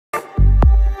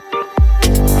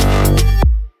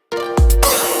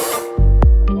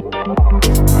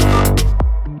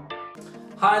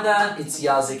Hi there, it's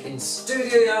Yazik in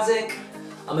Studio Yazik.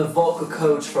 I'm a vocal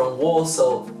coach from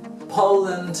Warsaw,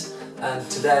 Poland,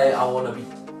 and today I want to be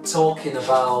talking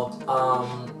about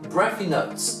breathy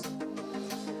notes.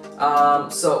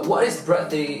 So what does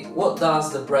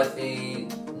the breathy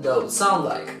note sound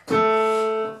like?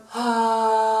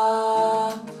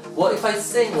 What if I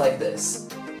sing like this?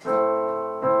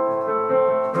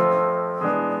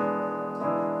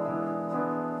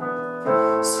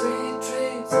 Sweet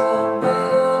dreams are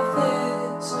made of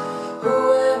this.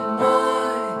 Who am I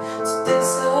to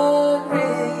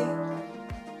disagree?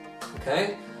 Okay.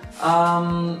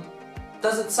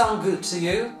 Does it sound good to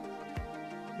you?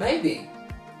 Maybe.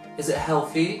 Is it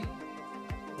healthy?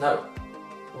 No.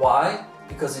 Why?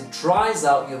 Because it dries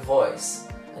out your voice,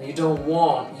 and you don't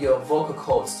want your vocal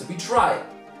cords to be dry,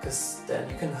 because then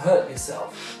you can hurt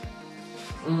yourself.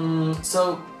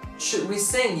 So should we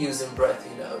sing using breathy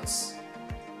notes?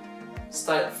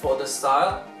 For the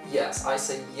style? Yes, I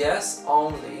say yes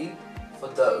only for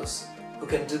those who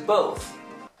can do both.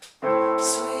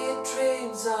 Sweet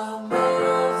dreams are made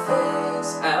of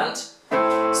this, and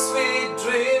sweet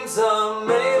dreams are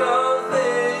made of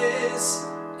this.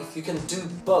 If you can do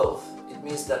both, it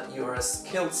means that you're a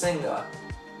skilled singer,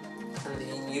 and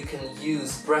then you can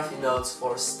use breathy notes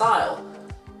for style,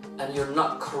 and you're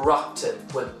not corrupted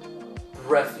with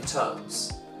breathy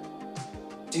tones.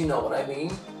 Do you know what I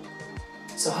mean?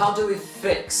 So how do we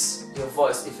fix your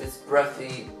voice if it's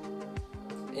breathy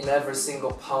in every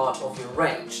single part of your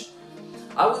range?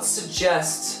 I would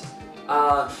suggest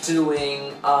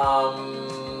doing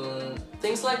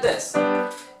things like this.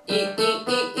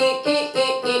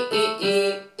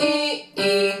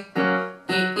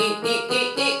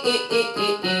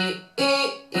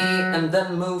 And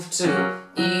then move to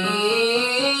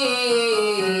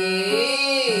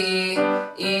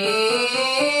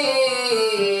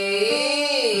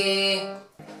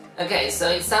Okay, so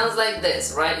it sounds like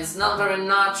this, right? It's not very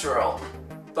natural,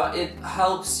 but it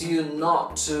helps you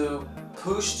not to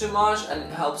push too much, and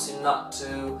it helps you not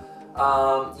to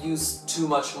use too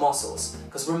much muscles.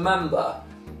 Because remember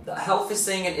that healthy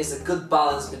singing is a good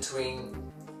balance between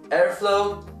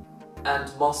airflow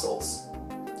and muscles.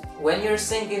 When you're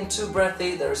singing too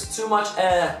breathy, there's too much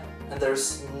air and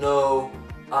there's no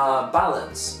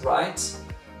balance, right?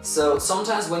 So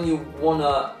sometimes when you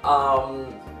wanna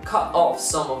cut off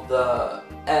some of the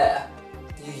air,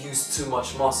 you use too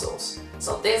much muscles.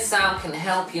 So this sound can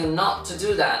help you not to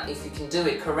do that if you can do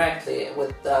it correctly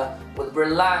with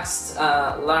relaxed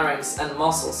larynx and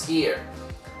muscles here.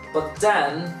 But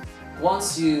then,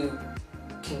 once you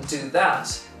can do that,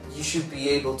 you should be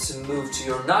able to move to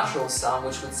your natural sound,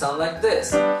 which would sound like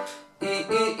this.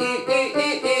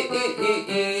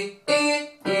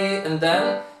 And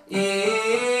then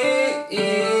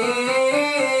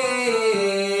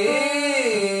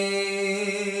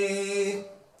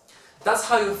That's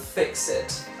how you fix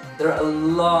it. There are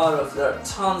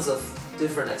tons of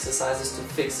different exercises to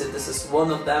fix it. This is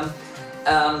one of them.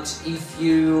 And if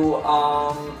you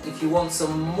want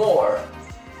some more,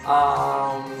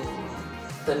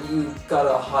 then you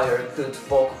gotta hire a good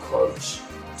vocal coach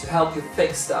to help you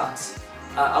fix that.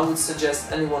 I would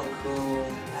suggest anyone who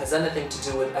has anything to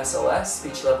do with SLS,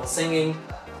 speech level singing,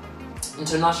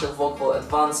 international vocal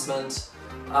advancement,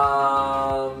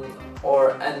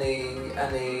 or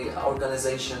any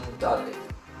organization that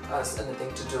has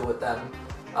anything to do with them.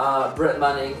 Brett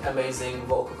Manning, amazing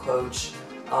vocal coach.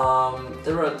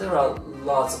 There are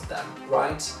lots of them,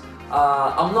 right?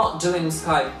 I'm not doing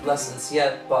Skype lessons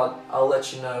yet, but I'll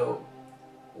let you know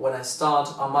when I start.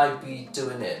 I might be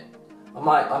doing it.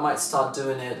 I might start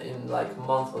doing it in like a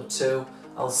month or two.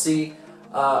 I'll see.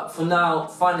 For now,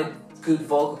 find a good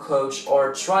vocal coach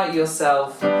or try it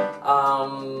yourself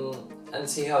and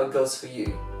see how it goes for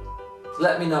you.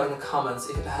 Let me know in the comments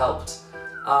if it helped.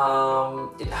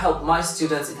 It helped my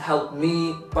students. It helped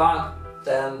me back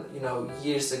then,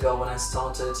 years ago when I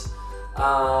started.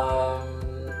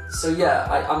 So yeah,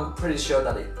 I'm pretty sure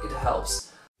that it helps.